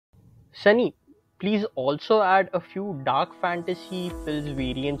Sunny, please also add a few dark fantasy pills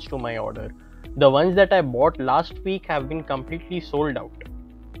variants to my order. The ones that I bought last week have been completely sold out.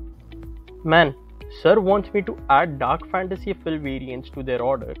 Man, sir wants me to add dark fantasy pill variants to their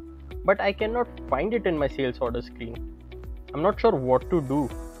order, but I cannot find it in my sales order screen. I'm not sure what to do.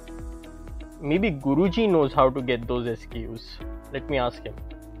 Maybe Guruji knows how to get those SKUs. Let me ask him.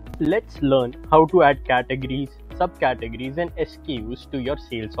 Let's learn how to add categories, subcategories, and SKUs to your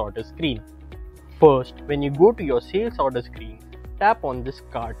sales order screen. First, when you go to your sales order screen, tap on this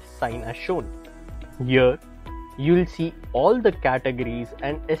cart sign as shown. Here, you'll see all the categories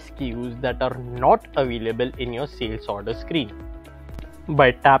and SKUs that are not available in your sales order screen.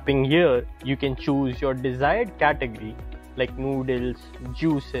 By tapping here, you can choose your desired category like noodles,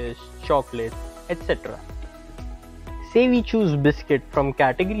 juices, chocolates, etc. Say we choose biscuit from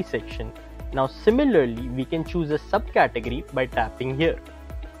category section. Now similarly, we can choose a subcategory by tapping here.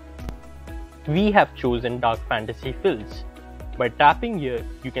 We have chosen dark fantasy fills. By tapping here,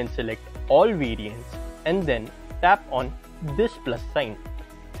 you can select all variants and then tap on this plus sign.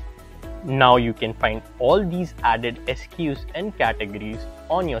 Now you can find all these added SKUs and categories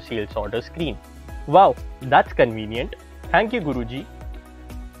on your sales order screen. Wow, that's convenient. Thank you, Guruji.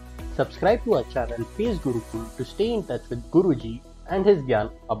 Subscribe to our channel Face Gurukul to stay in touch with Guruji and his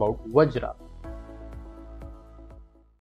gyan about Vajra.